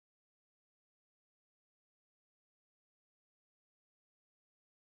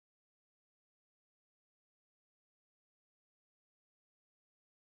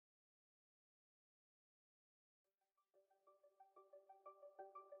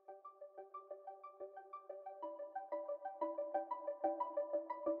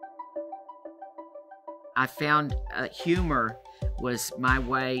I found humor was my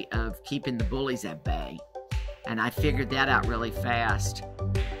way of keeping the bullies at bay. And I figured that out really fast.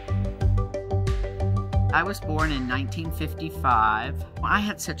 I was born in 1955. I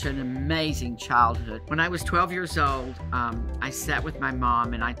had such an amazing childhood. When I was 12 years old, I sat with my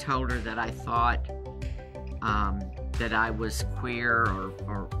mom and I told her that I thought that I was queer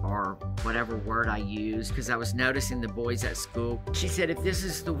or whatever word I used, because I was noticing the boys at school. She said, if this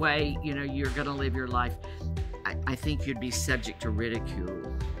is the way, you know, you're gonna live your life, I think you'd be subject to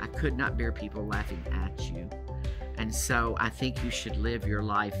ridicule. I could not bear people laughing at you. And so I think you should live your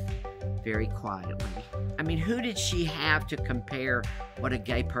life very quietly. I mean, who did she have to compare what a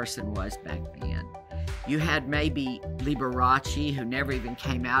gay person was back then? You had maybe Liberace, who never even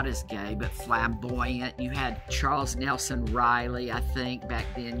came out as gay, but flamboyant. You had Charles Nelson Riley, I think, back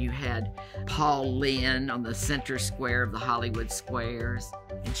then. You had Paul Lynde on the center square of the Hollywood Squares.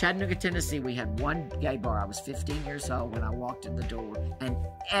 In Chattanooga, Tennessee, we had one gay bar. I was 15 years old when I walked in the door, and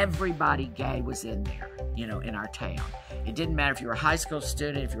everybody gay was in there, you know, in our town. It didn't matter if you were a high school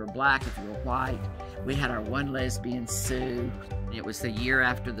student, if you were black, if you were white. We had our one lesbian, Sue. It was the year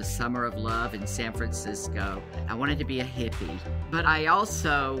after the Summer of Love in San Francisco. I wanted to be a hippie, but I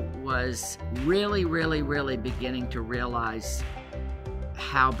also was really, really, really beginning to realize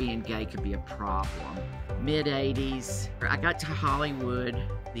how being gay could be a problem. Mid-'80s, I got to Hollywood.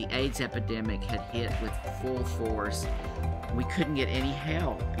 The AIDS epidemic had hit with full force. We couldn't get any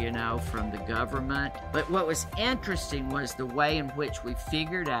help, you know, from the government. But what was interesting was the way in which we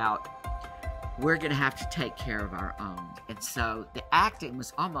figured out we're going to have to take care of our own. And so the acting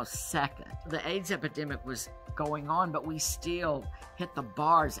was almost second. The AIDS epidemic was going on, but we still hit the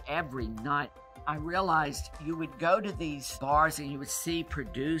bars every night. I realized you would go to these bars and you would see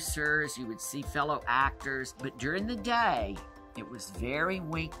producers, you would see fellow actors, but during the day, it was very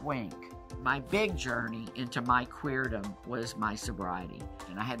wink-wink. My big journey into my queerdom was my sobriety.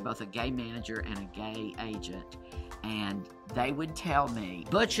 And I had both a gay manager and a gay agent. And they would tell me,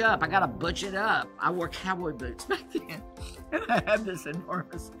 butch up, I gotta butch it up. I wore cowboy boots back then. And I had this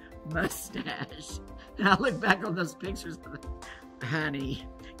enormous mustache. And I look back on those pictures and honey,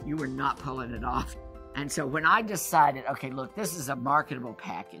 you were not pulling it off. And so when I decided, okay, look, this is a marketable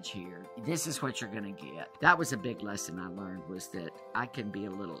package here. This is what you're gonna get. That was a big lesson I learned, was that I can be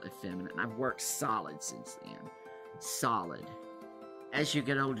a little effeminate. I've worked solid since then, solid. As you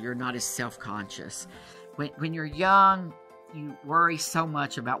get older, you're not as self-conscious. When you're young, you worry so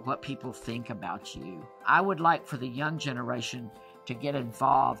much about what people think about you. I would like for the young generation to get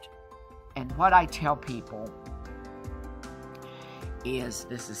involved. And what I tell people is,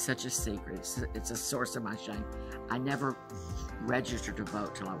 this is such a secret, it's a source of my shame. I never registered to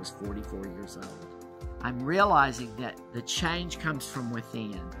vote till I was 44 years old. I'm realizing that the change comes from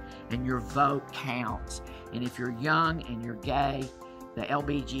within, and your vote counts. And if you're young and you're gay, the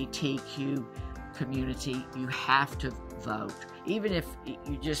LGBTQ community, you have to vote. Even if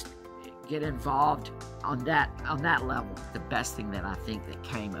you just get involved on that level. The best thing that I think that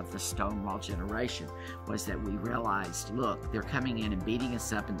came of the Stonewall generation was that we realized, look, they're coming in and beating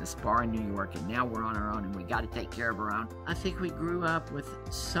us up in this bar in New York, and now we're on our own and we got to take care of our own. I think we grew up with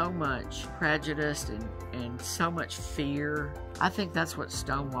so much prejudice and so much fear. I think that's what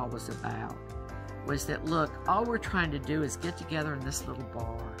Stonewall was about, was that, look, all we're trying to do is get together in this little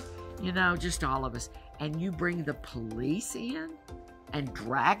bar, you know, just all of us, and you bring the police in and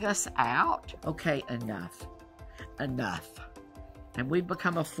drag us out? Okay, enough. And we've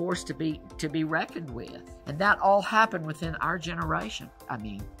become a force to be reckoned with. And that all happened within our generation. I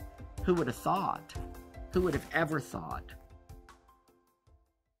mean, who would have thought? Who would have ever thought?